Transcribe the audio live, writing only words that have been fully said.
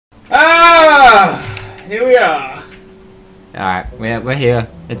we are. Alright, we're here.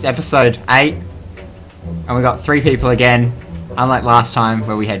 It's episode 8. And we got 3 people again. Unlike last time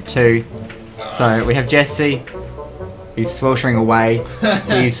where we had 2. So we have Jesse. He's sweltering away.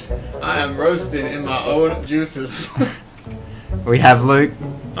 I am roasting in my own juices. We have Luke.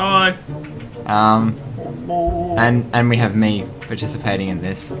 Oh. And we have me participating in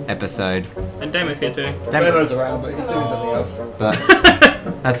this episode. And Damo's here too. Damo's around, but he's doing something else. But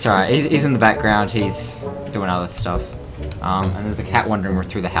that's alright. He's in the background. He's doing other stuff. And there's a cat wandering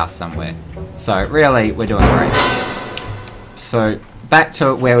through the house somewhere. So really, we're doing great. So back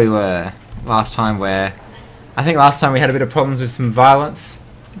to where we were last time, where I think last time we had a bit of problems with some violence.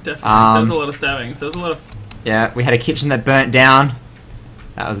 Definitely. There was a lot of stabbing. So there was a lot of... Yeah, we had a kitchen that burnt down.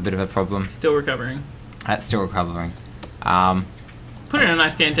 That was a bit of a problem. Still recovering. That's still recovering. Put in a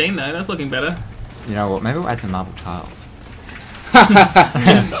nice canteen though. That's looking better. You know what? Maybe we'll add some marble tiles.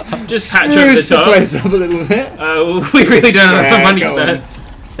 just patch over the top. Place up a little bit. We really don't have enough money for that.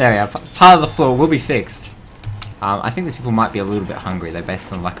 There we are. Part of the floor will be fixed. I think these people might be a little bit hungry. They're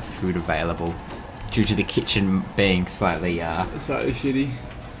based on lack of food available due to the kitchen being slightly shitty.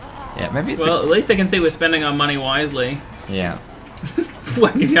 Yeah, maybe it's at least I can see we're spending our money wisely. Yeah.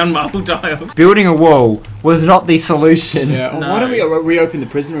 Whacking down marble tiles. Building a wall was not the solution. Yeah. No. Why don't we reopen the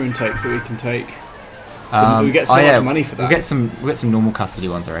prisoner intake so we can take? We get so much money for that. We'll get some normal custody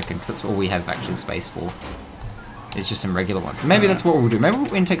ones, I reckon, because that's all we have actual space for. It's just some regular ones. So maybe that's what we'll do. Maybe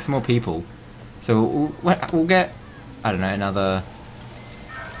we'll intake some more people. So we'll get, I don't know, another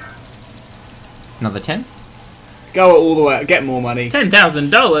 10. Go all the way. Get more money.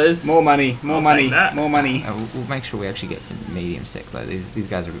 $10,000. More money. More I'll money. take that. More money. We'll make sure we actually get some medium sec though. These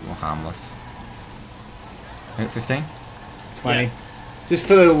guys are a bit more harmless. 15? 20. Yeah. Just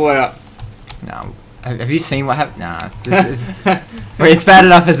fill it all the way up. No. Have you seen what happened? Nah. It's bad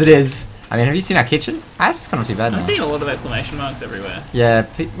enough as it is. I mean, have you seen our kitchen? That's kind of too bad now. I'm seeing a lot of exclamation marks everywhere. Yeah.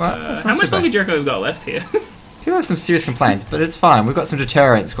 How much longer do you reckon we've got left here? People have some serious complaints, but it's fine. We've got some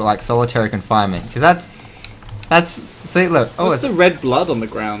deterrents, got like solitary confinement, because that's. See, look. Oh, what's the red blood on the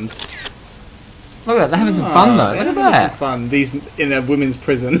ground? Look at that. They're having some fun though. Look at that. Some fun. These in a women's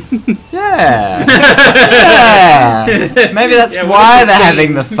prison. Yeah. Yeah. Maybe that's why they're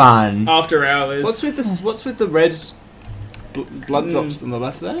having the fun. After hours. What's with the red blood drops on the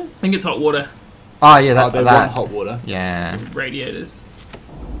left there? I think it's hot water. Oh yeah, they want hot water. Yeah. Radiators.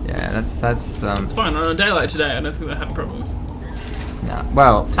 Yeah, that's It's fine. On a day like today, I don't think they're having problems. No.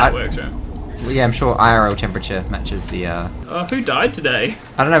 Well, That works, right? Well, yeah, I'm sure IRL temperature matches the. Oh, who died today?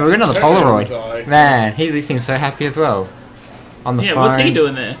 I don't know. We're another Everyone Polaroid. died. Man, he seems so happy as well. On the phone. What's he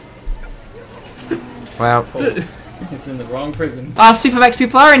doing there? Well, It's in the wrong prison. Supermax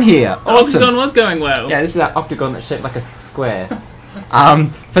people are in here. Awesome. Octagon was going well. Yeah, this is our octagon that's shaped like a square.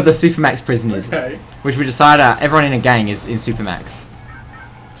 For the Supermax prisoners, Okay. which we decided everyone in a gang is in Supermax.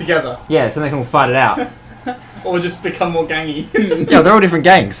 Together. Yeah, so they can all fight it out. Or just become more gangy. Yeah, they're all different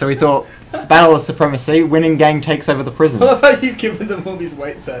gangs, so we thought battle of supremacy, winning gang takes over the prison. I love how you've given them all these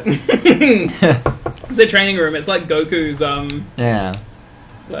weight sets. It's a training room. It's like Goku's Yeah.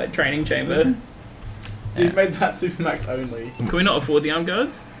 like training chamber. So you've made that Supermax only. Can we not afford the armed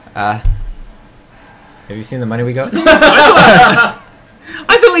guards? Have you seen the money we got? I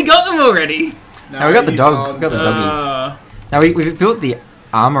thought we got them already. No, we got the dog. We got the doggies. Now we've built the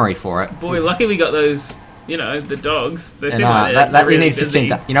armory for it. Boy, lucky we got those. You know, the dogs. They seem And, like that they're we really need busy.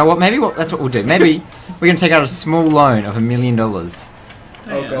 15. You know what? Maybe that's what we'll do. Maybe we're gonna take out a small loan of $1 million. Oh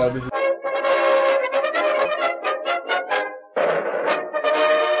Yeah. god, this is...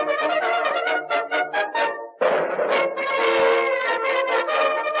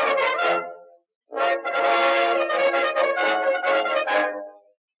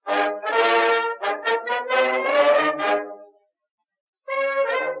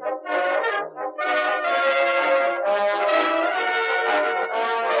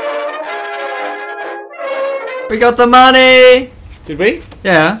 We got the money. Did we?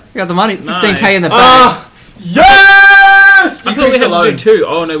 Yeah, we got the money. 15k in the bank. Ah! Yes! I thought we had to do 2.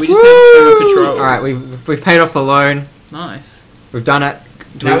 Oh no, we just Woo! need 2 patrols. All right, we've paid off the loan. Nice. We've done it.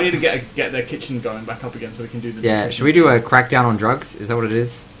 Now we need to get their kitchen going back up again so we can do the... Yeah, should we do a crackdown on drugs? Is that what it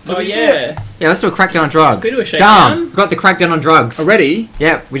is? Oh we see yeah. Yeah, let's do a crackdown on drugs. Can we do a shakedown? Done. We got the crackdown on drugs. Already?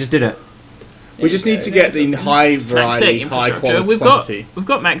 Yeah, we just did it. We just need to get the high variety, MaxSec high infrastructure. quality. We've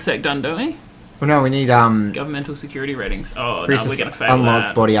got MaxSec done, don't we? Well, no, we need Governmental security ratings. Oh no, we're gonna fail unlock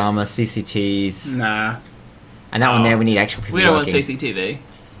that. body armor, CCTs, Nah. and that one there we need actual people. We don't want working. CCTV.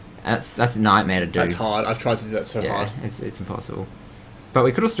 That's a nightmare to do. That's hard. I've tried to do that so Yeah, hard. it's impossible. But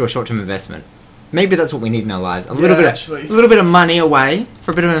we could also do a short-term investment. Maybe that's what we need in our lives. A little bit of money away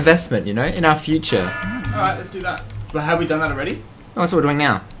for a bit of investment, you know, in our future. Alright, let's do that. But have we done that already? Oh, that's what we're doing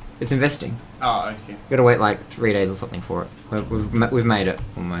now. It's investing. Oh, okay. We've got to wait like 3 days or something for it. We've made it,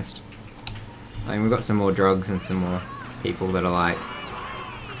 almost. I mean, we've got some more drugs and some more people that are like...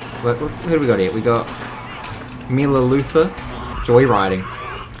 Who do we got here? We got Mila Luther, joyriding.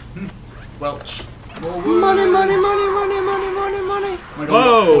 Welch. Money, money, money, money, money, money, money. Oh my God,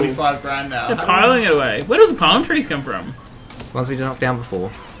 Whoa. we've got 45 grand now. They're piling it away. Where do the palm trees come from? Ones we knocked down before.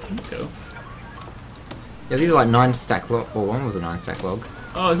 Let's go. Yeah, these are like 9 stack log. Or one was a 9 stack log.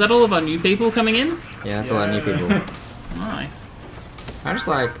 Oh, is that all of our new people coming in? Yeah, that's all our new people. Nice. I just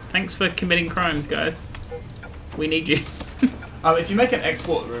like... Thanks for committing crimes, guys. We need you. If you make an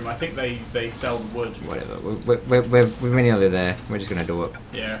export room, I think they sell the wood. Whatever. We're nearly there. We're just gonna do it.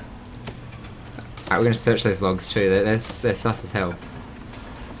 Yeah. Alright, we're gonna search those logs too. They're sus as hell.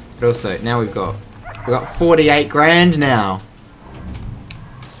 But also, now we've got 48 grand now.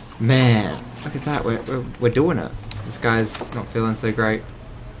 Man, look at that. We're doing it. This guy's not feeling so great.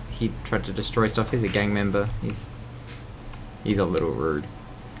 He tried to destroy stuff. He's a gang member. He's a little rude.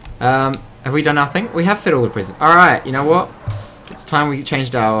 Have we done nothing? We have fed all the prisoners. Alright, you know what? It's time we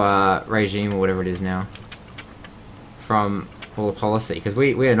changed our regime or whatever it is now. From all the policy. Because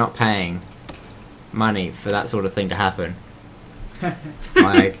we are not paying money for that sort of thing to happen.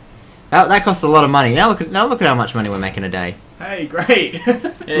 Like, that costs a lot of money. Now look at how much money we're making a day. Hey, great.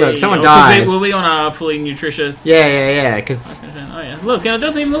 Hey, Look, someone died. Were we on a fully nutritious... Yeah, because... Oh yeah. Look, and it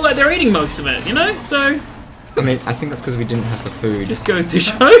doesn't even look like they're eating most of it, you know? So... I mean, I think that's because we didn't have the food. Just goes to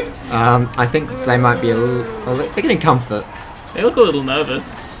show. I think they might be a little... They're getting comfort. They look a little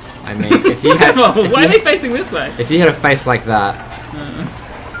nervous. I mean, if you had... Why are they facing this way? If you had a face like that...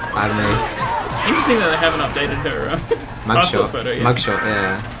 I mean... Interesting that they haven't updated her passport photo yet. Mugshot,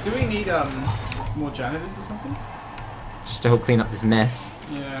 yeah. Do we need more janitors or something? Just to help clean up this mess.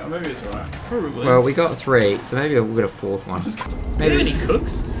 Yeah, or maybe it's alright. Probably. Well, we got 3, so maybe we'll get a 4th one. Do we have any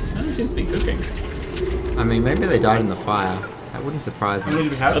cooks? No one seems to be cooking. I mean, maybe they died in the fire. That wouldn't surprise How many me.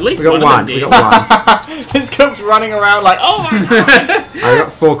 do we have? At least We got one one. of them We did. got one. This cook's running around like, oh my God. I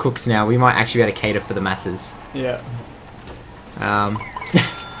got 4 cooks now. We might actually be able to cater for the masses. Yeah.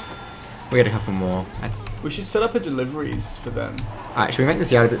 We got a couple more. We should set up a deliveries for them. Alright, should we make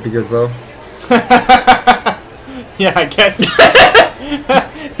this yard a bit bigger as well? Yeah, I guess.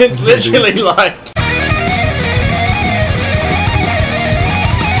 It's literally like...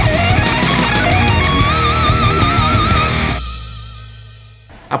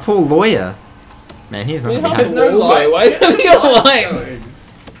 Our poor lawyer. Man, he's not going to be There's happy. no lights. Why is there no lights?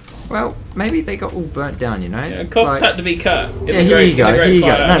 Well, maybe they got all burnt down, you know? Yeah, costs had to be cut. In Yeah, the here great, you go, in the great here you go.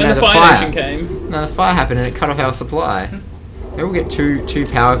 fire. No, When no, the the fire fire. nation came. No, the fire happened and it cut off our supply. Maybe we'll get two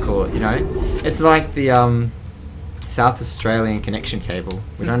power cord, you know? It's like the South Australian connection cable.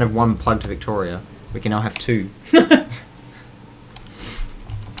 We don't have one plug to Victoria. We can now have 2.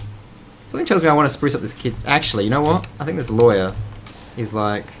 Something tells me I want to spruce up this kid. Actually, you know what? I think this lawyer is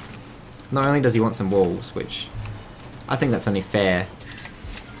like... Not only does he want some walls, which... I think that's only fair.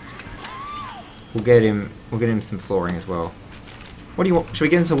 We'll get him some flooring as well. What do you want? Should we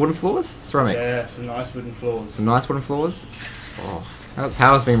get him some wooden floors? Ceramic. Yeah, some nice wooden floors. Some nice wooden floors? Oh. Now the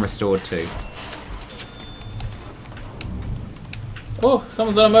power's been restored too. Oh,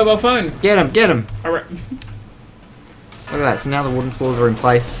 someone's on a mobile phone. Get him! Get him! Alright. Look at that. So now the wooden floors are in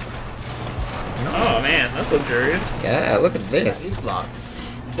place. Oh man, that's luxurious. Yeah, look at That this. is luxe.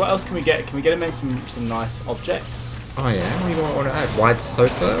 What else can we get? Can we get him in some nice objects? Oh yeah, what do you want to add? Wide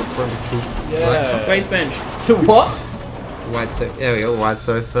sofa? For Yeah. Weight bench. To what? Wide sofa. There we go, wide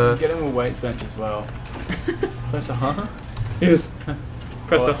sofa. Get him a weights bench as well. Press a huh? Yes.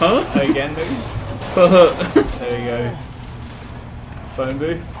 Press a huh? Oh, again, maybe? Huh. There we go. Phone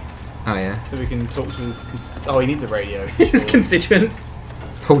booth. Oh yeah. So we can talk to his... Oh, he needs a radio. His constituents.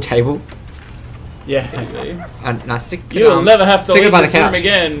 Pool table. Yeah. Nice stick. You will never have to stick it leave by the this room couch.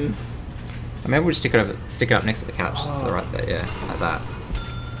 again. Maybe we'll just stick it up next to the couch. Oh. So right there, yeah, like that.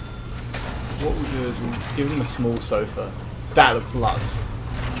 What we'll do is give him a small sofa. That looks luxe.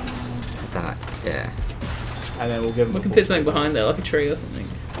 Like that, yeah. And then we'll give him We a can pool put something table. behind there, like a tree or something.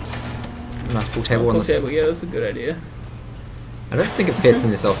 Nice pool table on Pool the. table, yeah, that's a good idea. I don't think it fits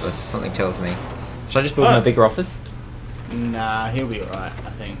in this office. Something tells me. Should I just build him a bigger office? Nah, he'll be alright, I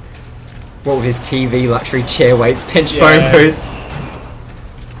think. What with his TV, luxury chair weights, bench Yeah. phone booth?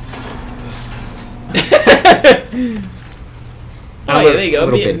 Oh yeah, there you go.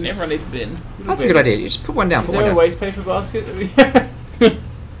 little Bin. bin. Everyone needs a bin. That's a good idea. You just put one down. Is Put one there a down. waste paper basket that we...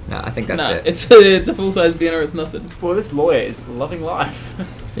 No, I think that's No, it. it's a full size bin or it's nothing. Well, this lawyer is loving life.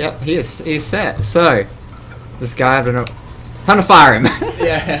 Yep, he is set. So, this guy, I don't know. Time to fire him.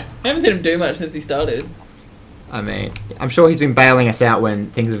 Yeah. I haven't seen him do much since he started. I mean, I'm sure he's been bailing us out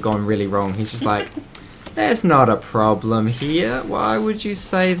when things have gone really wrong. He's just like, there's not a problem here. Why would you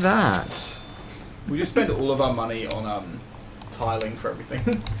say that? We just spend all of our money on tiling for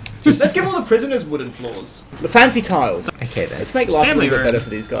everything. Let's give all the prisoners wooden floors. The fancy tiles. Okay then. Let's make life Family a little bit room. better for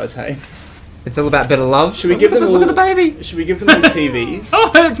these guys, hey? It's all about better love. Should we give them all... Look at the baby! Should we give them all TVs?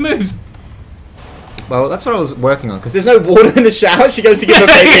 Oh, it moves. Well, that's what I was working on, because There's no water in the shower. She goes to give her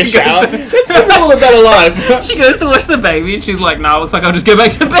baby a shower. Let's give them all a better life. She goes to wash the baby and she's like, "No, looks like I'll just go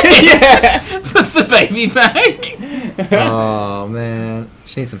back to bed." Yeah. Puts the baby back. oh man,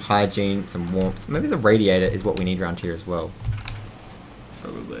 she needs some hygiene, some warmth. Maybe the radiator is what we need around here as well.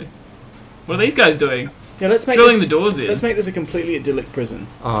 Probably. What are these guys doing? Yeah, let's make Drilling this, the doors in. Let's make this a completely idyllic prison.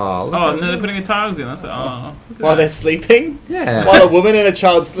 Oh, look Oh, at and then they're putting the tiles in. That's look While at they're sleeping, yeah. while a woman and a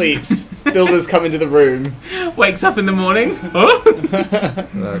child sleeps, builders come into the room. that. Wakes up in the morning. Oh.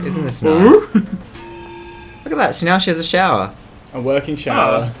 Look, isn't this nice? Look at that. So now she has a shower. A working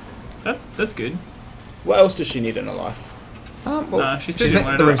shower. That's good. What else does she need in her life? Well, Nah, she still she's didn't met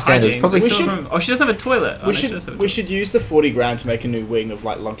want the to room standards. Probably We Still should- room. Oh, she doesn't have a toilet. Oh, no, she does have a We toilet. should use the 40 grand to make a new wing of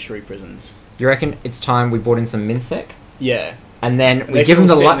like luxury prisons. You reckon it's time we brought in some minsec? Yeah. And then And we they give can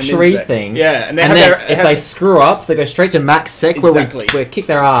them all the sit in luxury Minsec. thing. Yeah, and they And have then their, if have- they screw up, they go straight to max sec Exactly. where we kick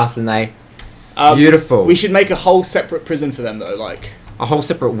their ass and they... Beautiful. We should make a whole separate prison for them though, like. A whole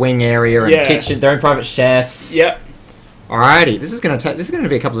separate wing area and Yeah. kitchen, their own private chefs. Yep. Alrighty, this is gonna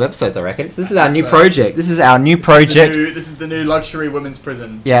be a couple of episodes, I reckon. This is our new so. project. This is our new project. This is the new luxury women's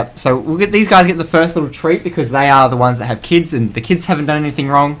prison. Yeah, so we'll get these guys get the first little treat because they are the ones that have kids and the kids haven't done anything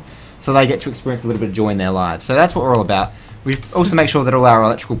wrong, so they get to experience a little bit of joy in their lives. So that's what we're all about. We also make sure that all our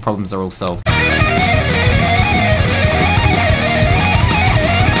electrical problems are all solved.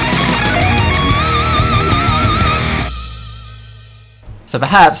 So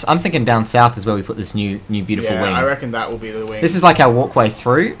perhaps I'm thinking down south is where we put this new beautiful Yeah, wing. I reckon that will be the wing. This is like our walkway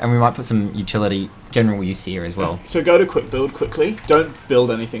through, and we might put some utility general use here as well. So go to quick build quickly. Don't build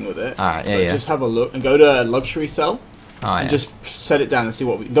anything with it. Alright, yeah, but yeah. Just have a look and go to luxury cell Oh, yeah. and just set it down and see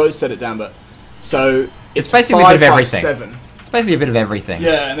what we. Don't set it down, but so It's basically a bit of 5 by everything. 7. It's basically a bit of everything.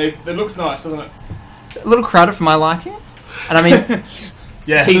 Yeah, and it looks nice, doesn't it? A little crowded for my liking. And I mean,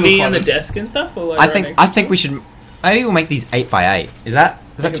 Yeah. TV and the desk and stuff. Or like I right think next I to think it? we should. Maybe we'll make these 8 by 8. Is that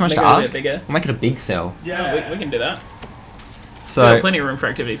Make too much it- to make it a bit ask? bigger. We'll make it a big cell. Yeah. We can do that. We've So got plenty of room for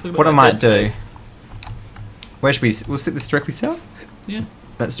activities. Look at what I that might dead do- space. where should we? We'll stick this directly south. Yeah.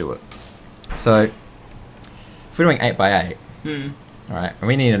 Let's do it. So if we're doing 8 by 8, Hmm. all right, and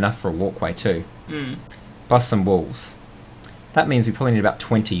we need enough for a walkway too. Hmm. Plus some walls. That means we probably need about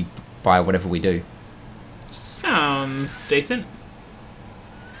 20 by whatever we do. Sounds decent.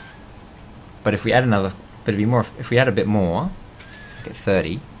 But if we add another, but it'd be more if we add a bit more, get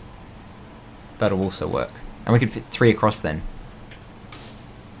 30. That'll also work, and we could fit 3 across then.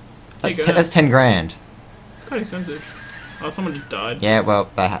 There you That's go. that's 10 grand. It's quite expensive. Oh, someone just died. Yeah, well,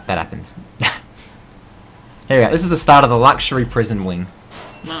 that happens. Here we go. This is the start of the luxury prison wing.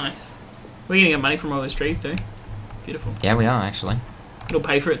 Nice. We're gonna get money from all those trees too. Beautiful. Yeah, we are actually. It'll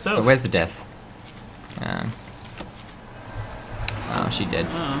pay for itself. But where's the death? Oh, she dead.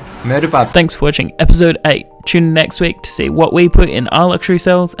 Oh. Murdered by. Thanks for watching episode 8. Tune in next week to see what we put in our luxury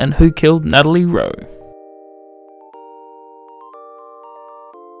cells and who killed Natalie Rowe.